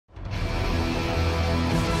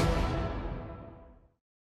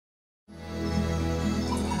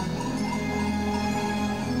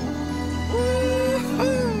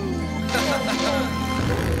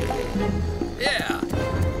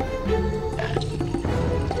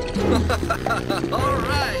All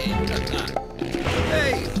right.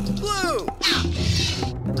 Hey, Blue.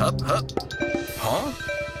 Hup, hup. Huh?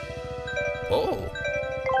 Oh.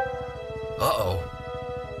 Uh-oh.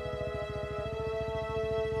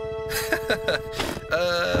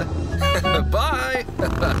 Bye.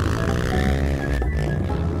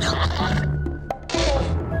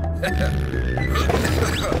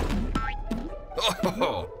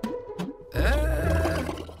 Oh.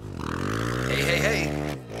 Hey, hey, hey.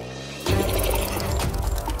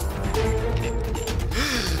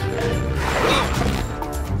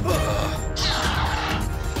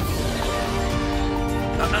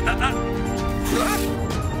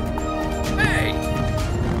 Hey.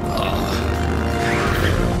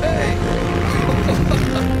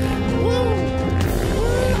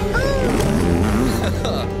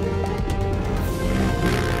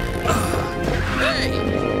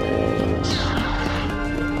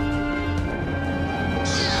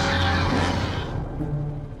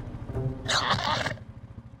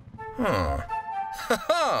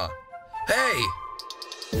 Hey. Hey!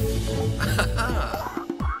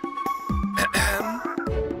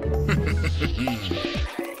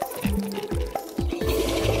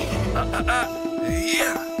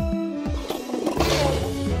 Yeah!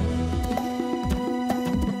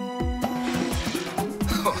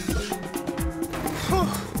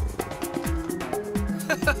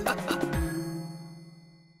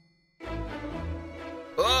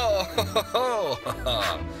 Oh!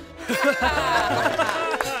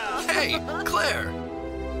 Hey, Claire!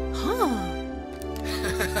 Huh.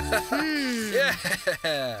 Yeah!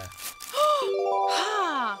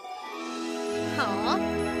 Ha. Huh.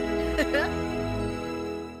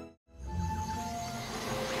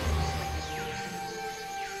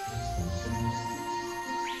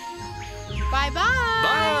 Bye-bye.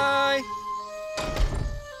 Bye!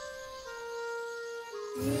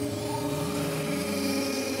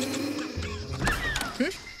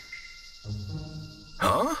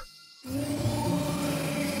 Huh?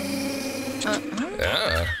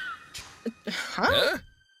 Huh?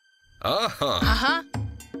 Uh-huh. Uh-huh.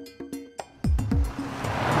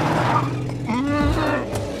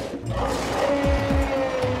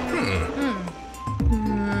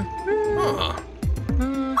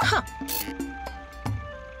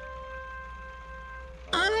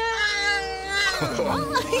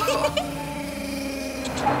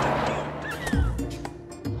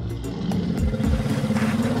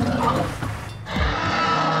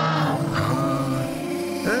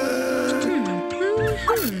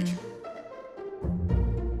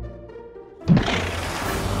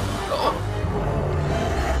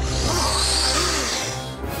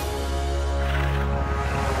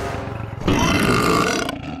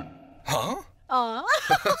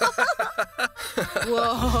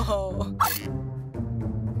 Whoa.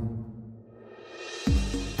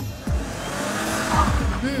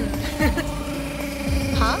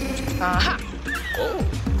 Huh? Aha. Oh.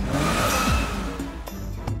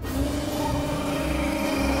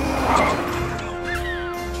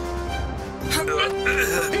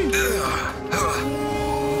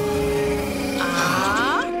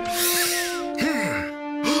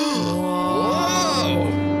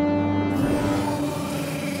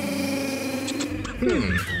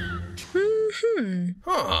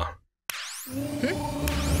 Huh.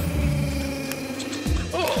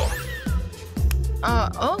 Oh.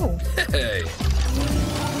 Oh. Hey.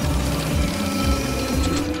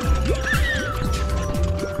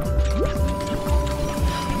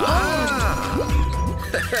 Ah.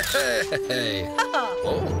 Hey.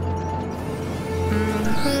 Oh.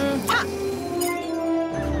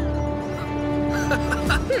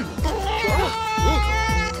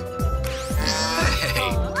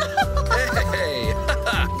 Hey.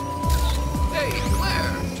 Hey,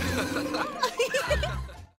 Claire.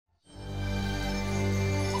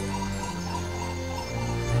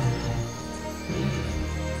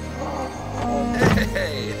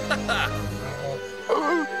 Hey.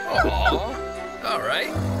 Aw. All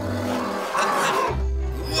right.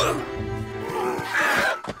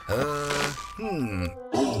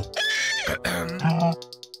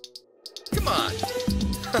 Come on.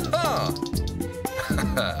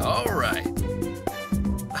 All right.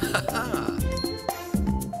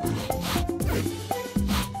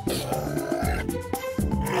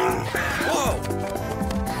 Whoa.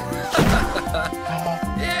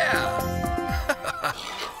 Yeah.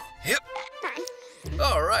 Yep.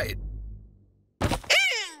 All right.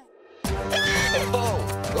 Whoa.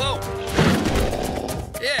 Whoa.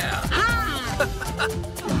 Yeah.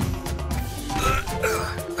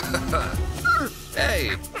 Hey.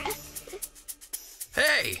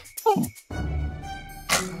 Hey.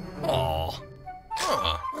 Aw.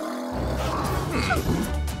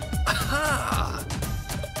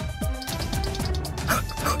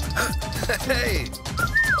 Hey!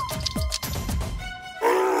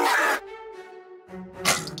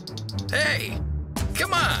 Hey!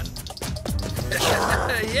 Come on!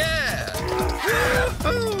 Yeah!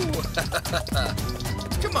 Woo-hoo!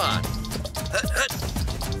 Come on!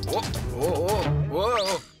 Whoa! Whoa!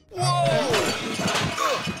 Whoa!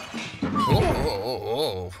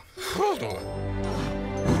 Whoa! Whoa!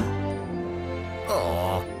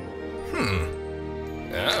 Oh.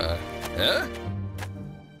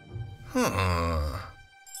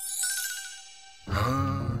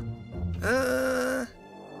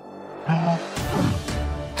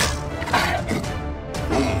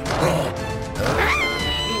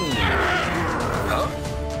 Huh?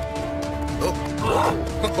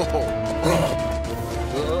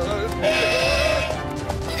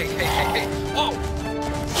 Hey, hey, hey, hey! Whoa!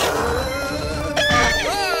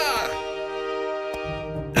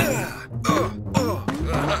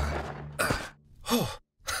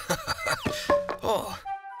 Oh.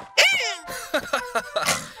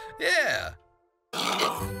 Yeah.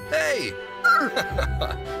 Hey.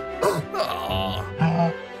 Oh.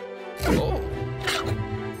 Oh.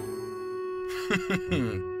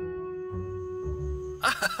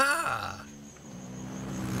 Aha.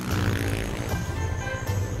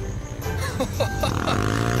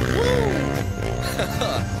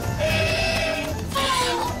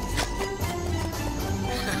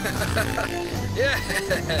 Yeah.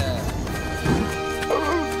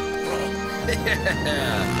 Yeah.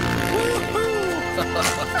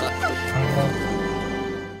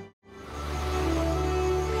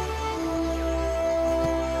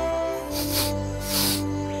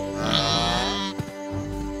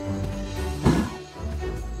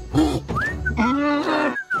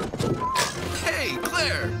 Hey,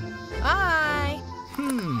 Claire. Hi.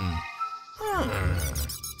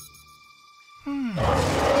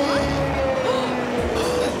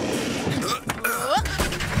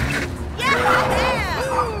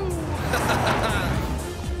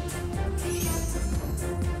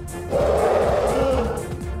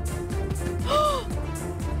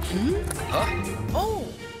 Huh? Oh.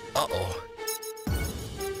 Uh-oh.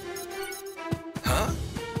 Huh?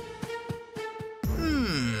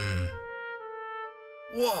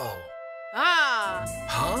 Whoa. Ah.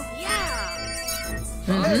 Huh? Yeah.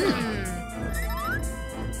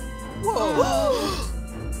 Whoa.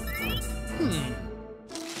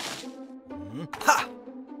 Ha!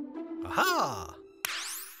 Aha!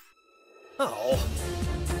 Oh.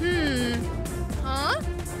 Huh?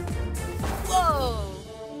 Whoa.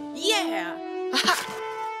 Yeah.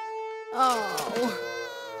 Oh.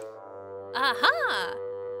 Aha!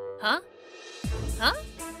 Huh? Huh?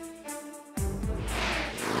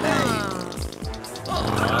 Oh.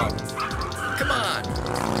 Come on.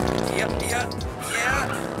 Yep, yep, yeah.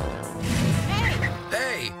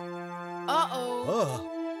 Hey. Uh-oh. Oh.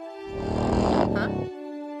 Huh?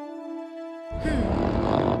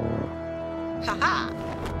 Ha-ha.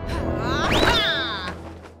 Ha-ha.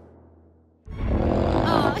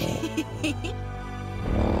 Oh.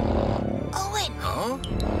 Owen. Huh?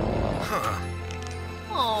 Huh.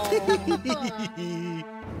 Oh. Yeah.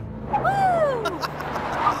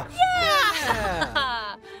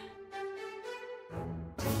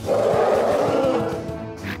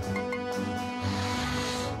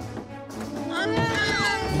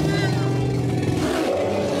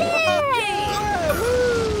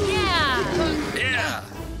 Yeah. Yeah.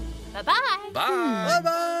 Bye-bye. Bye.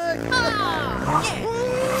 Bye-bye. Oh.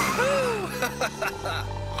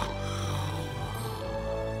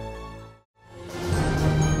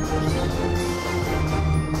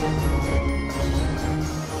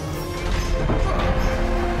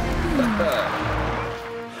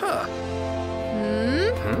 Huh.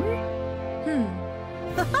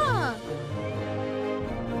 Ha-ha.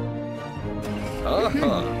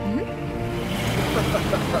 Uh-huh.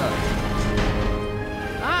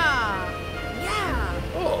 Ah. Yeah.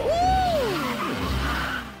 Oh.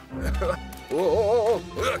 Whoa.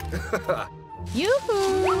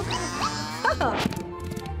 Yoo-hoo. Ha-ha.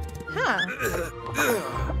 Huh.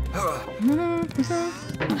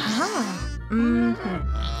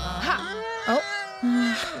 Ha. Oh.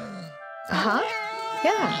 Uh-huh.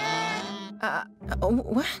 Yeah. Oh,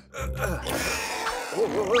 what?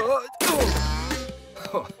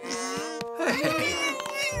 Hey.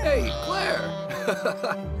 Hey, Claire.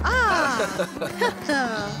 Ah.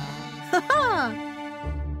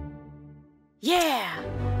 Yeah.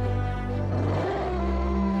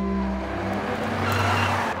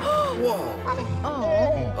 Whoa. Oh.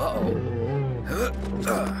 Uh-oh.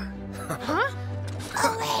 Huh?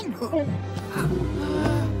 Owen. Owen.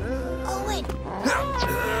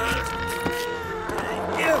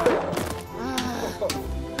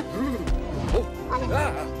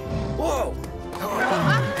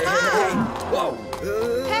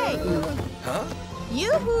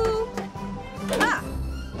 Woohoo! Ah!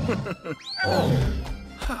 Oh.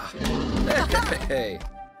 Hey.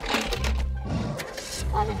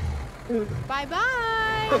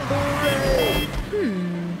 Bye-bye!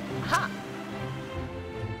 Ha!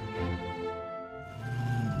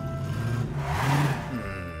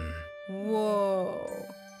 Whoa.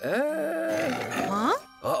 Huh?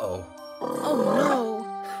 Uh-oh. Oh, no.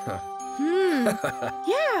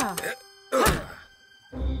 Yeah.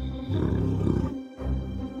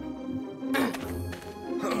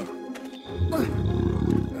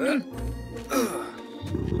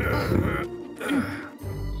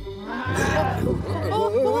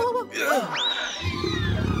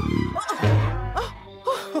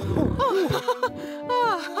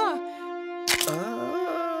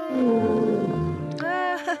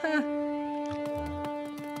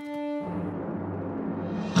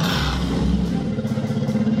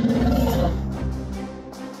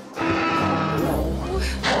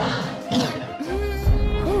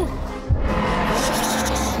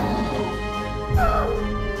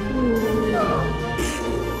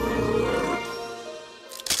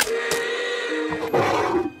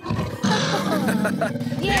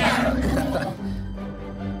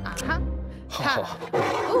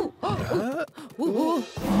 Woohoo!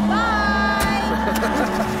 Bye!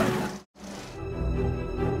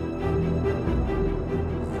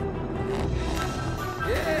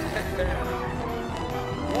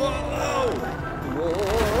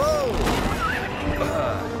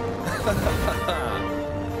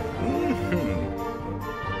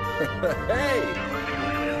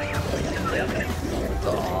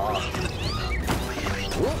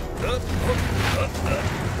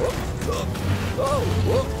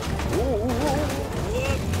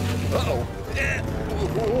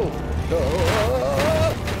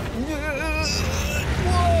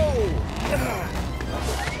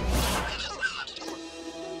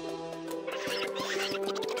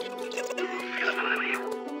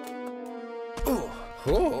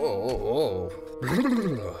 Whoa! Hey!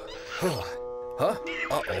 Huh?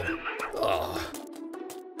 Uh-oh.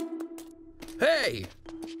 Hey!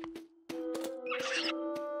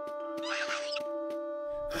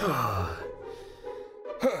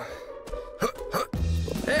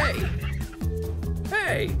 Hey!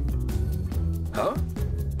 Hey! Huh?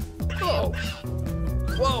 Oh!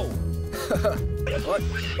 Whoa! What?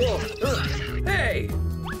 Oh! Hey!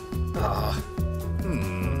 Huh?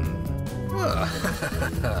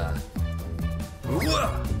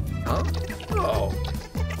 Oh! Huh?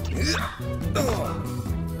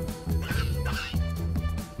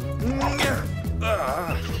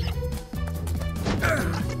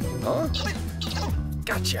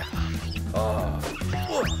 Gotcha!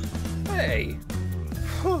 Hey!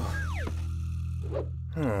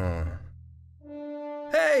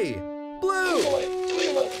 Hey! Blue!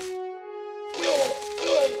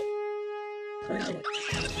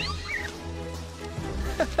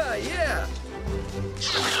 Yeah!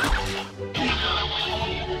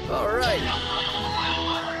 All right!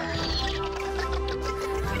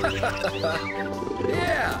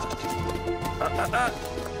 Yeah!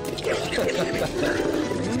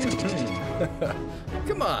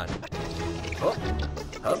 Come on! Up,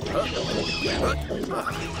 up, up.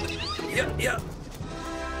 Yeah.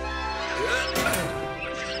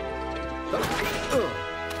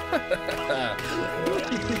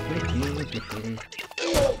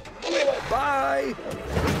 Bye!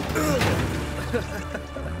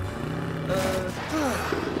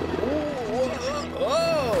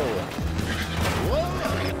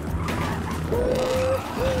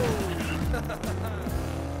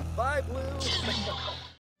 Bye, Blue!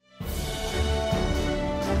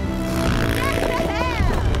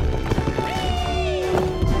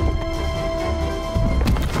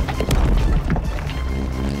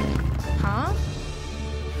 Huh?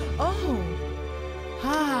 Oh.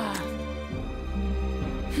 Ah.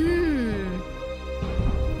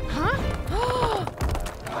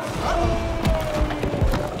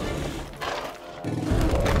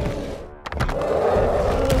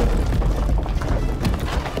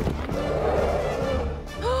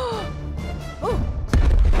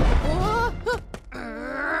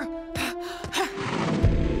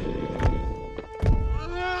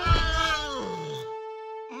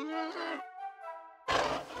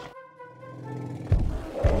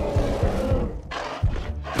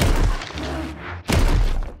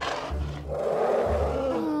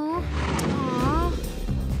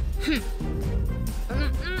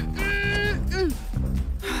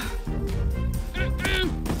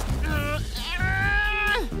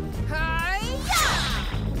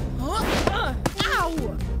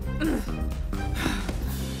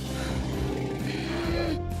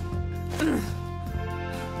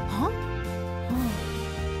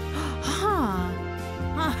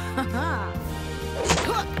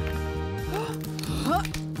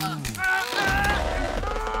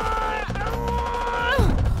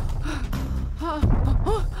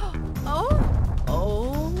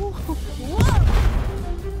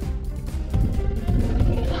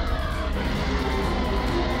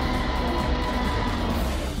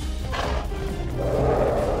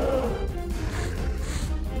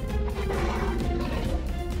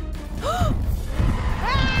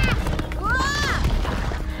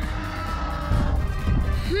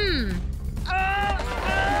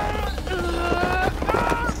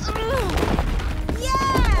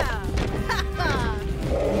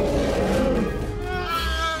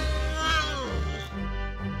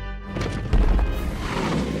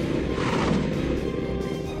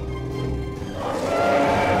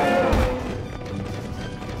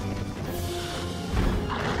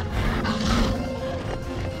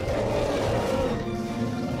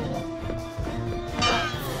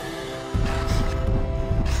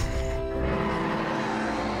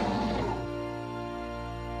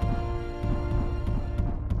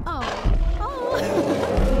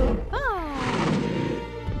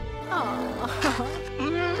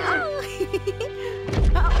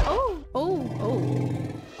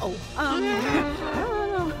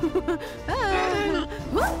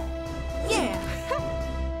 Whoop. Yeah.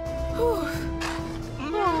 Whew.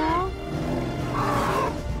 Aw.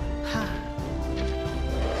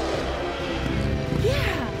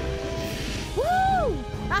 Yeah. Woo!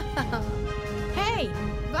 Hey,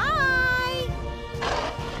 bye.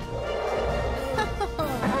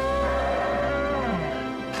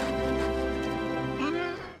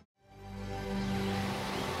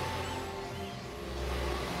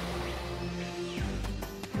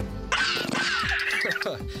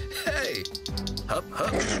 Hey! Hup,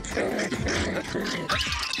 hup.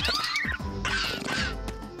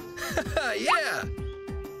 Yeah!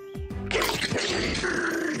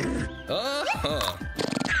 Uh-huh.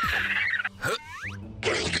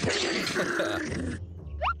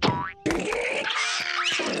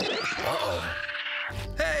 Uh-oh.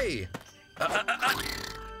 Hey!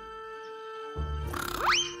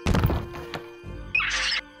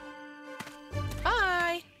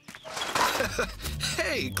 Bye.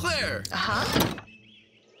 Hey, Claire! Uh-huh.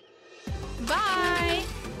 Bye.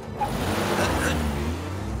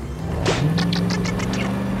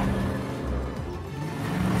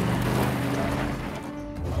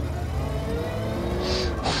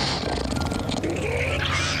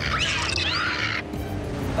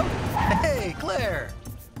 Hey, Claire!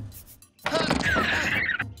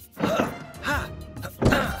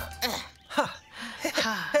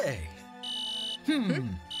 Hey!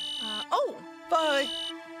 Oh, Bye!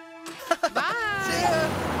 bye. See ya!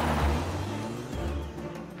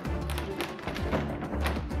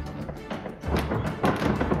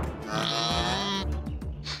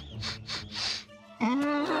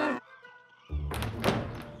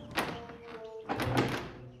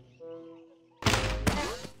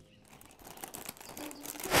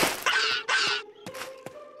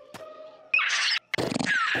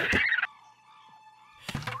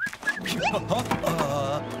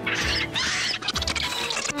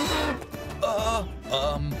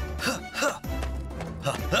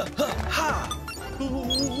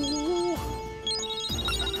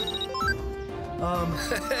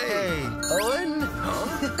 Hey, Owen?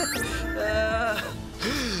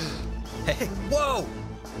 Hey, whoa!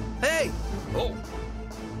 Hey! Oh!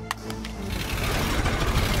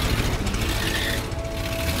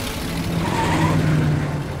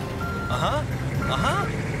 Uh-huh, uh-huh!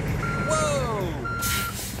 Whoa!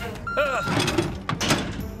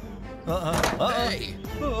 Hey!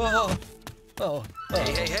 Oh,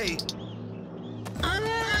 hey, hey, hey!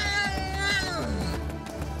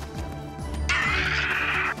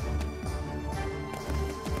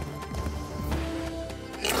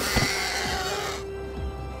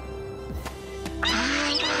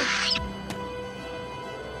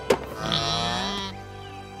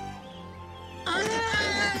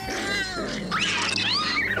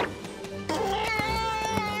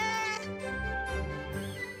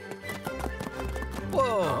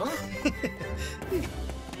 Whoa!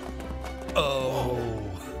 Oh!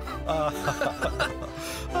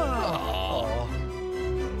 Oh!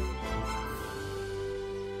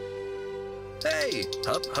 Hey!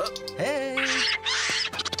 Hup, hup! Hey!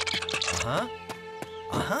 Uh-huh!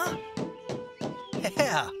 Uh-huh!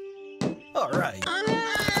 Yeah! All right!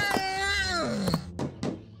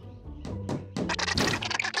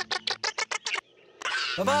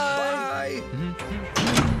 Bye-bye! Bye!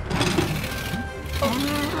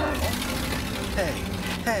 Hey,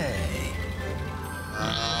 hey.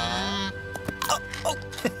 Oh.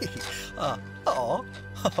 Oh.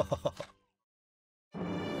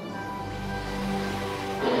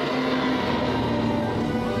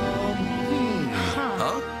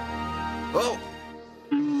 Huh? Oh. Oh.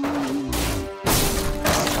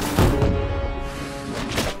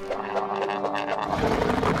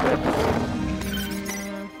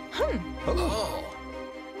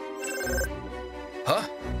 Huh?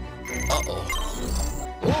 Uh-oh.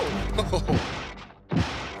 Oh.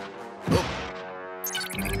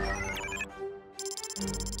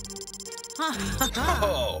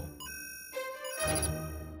 Oh.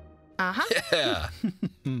 Uh-huh. Yeah.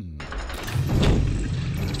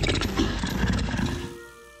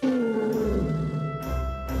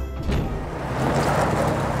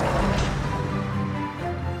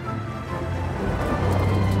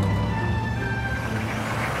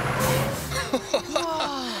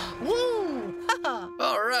 Woo!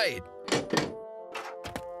 All right.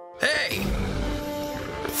 Hey.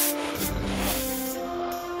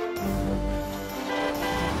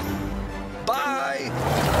 Bye.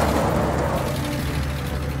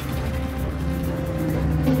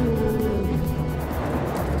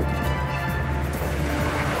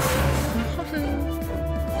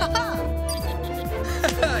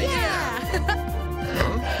 Yeah.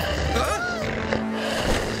 Huh?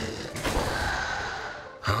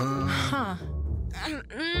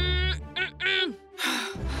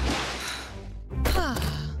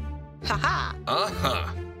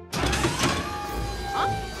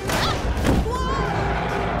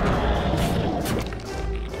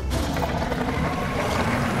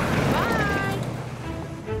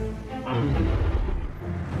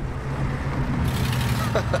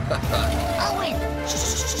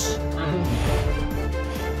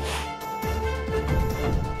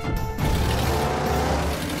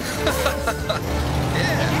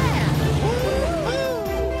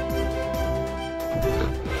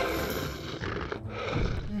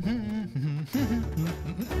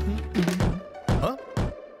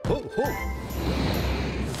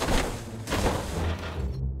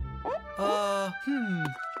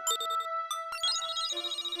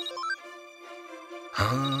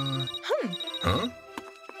 Huh?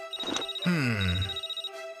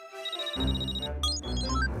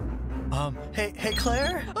 Hey,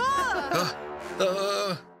 Claire? Ah!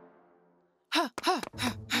 Ha, ha,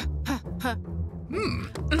 ha, ha, ha.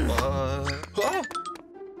 Oh. Huh.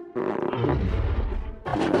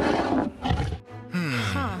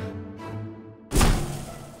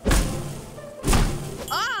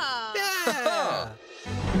 Ah!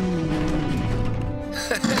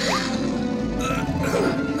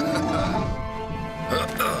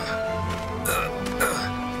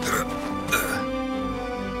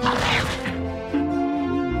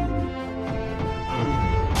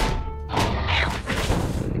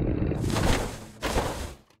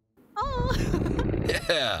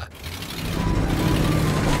 Yeah.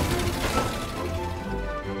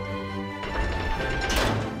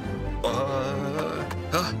 Oh!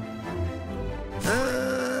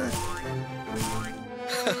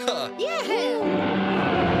 Yeah.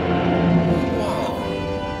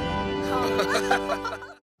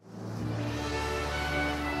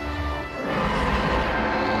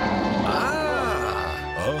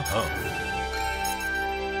 Huh?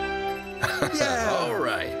 Yeah! Ah. Yeah. All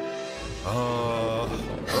right.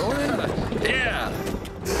 Yeah.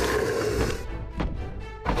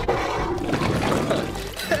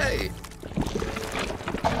 Hey.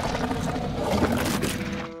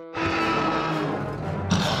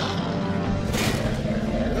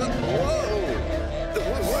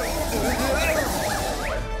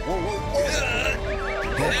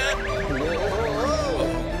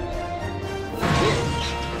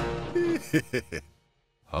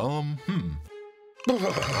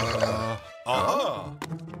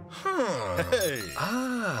 Hey.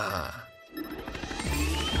 Ah.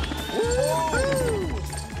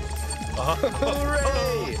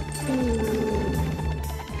 Hooray!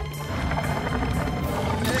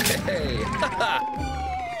 Hey.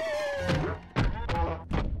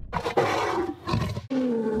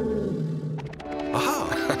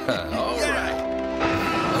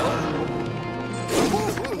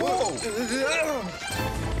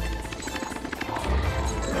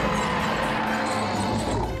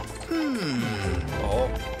 All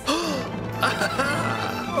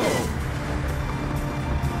right.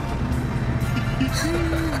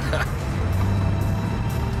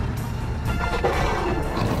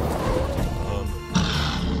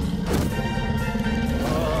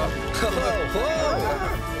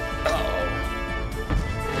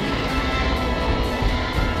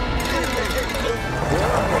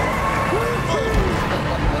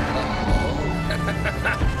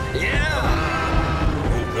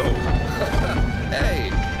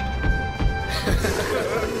 Hey!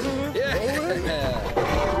 Yeah!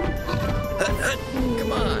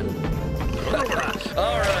 Come on!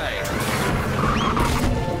 All right!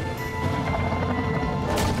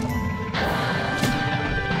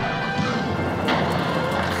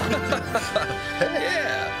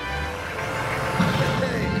 Yeah!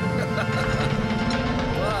 Hey!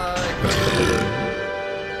 Bye!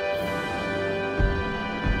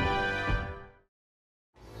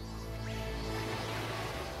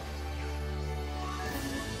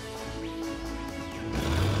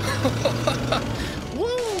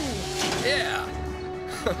 Woo! Yeah!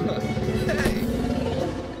 Hey!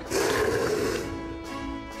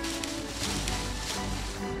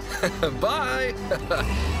 Bye!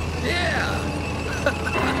 Yeah!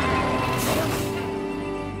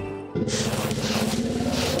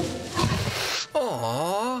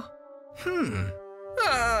 Aww!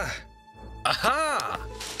 Aha!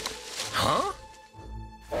 Huh?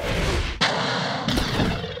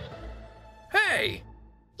 Hey!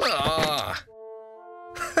 Ah!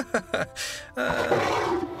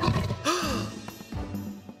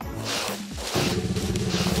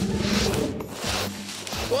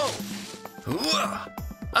 Whoa! Hooah!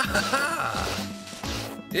 Ah!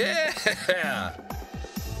 Yeah!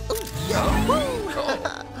 Oh.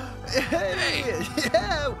 Hey.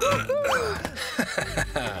 Yeah.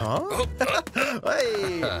 Huh?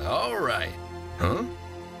 Hey. All right. Huh?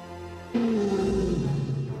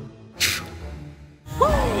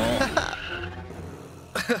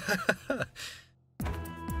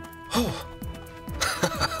 Oh.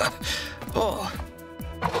 Oh.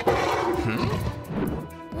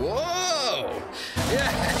 Whoa!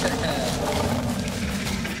 Yeah!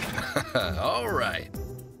 All right.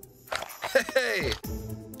 Hey!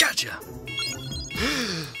 Gotcha!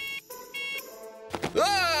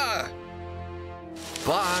 Ah!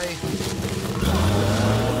 Bye!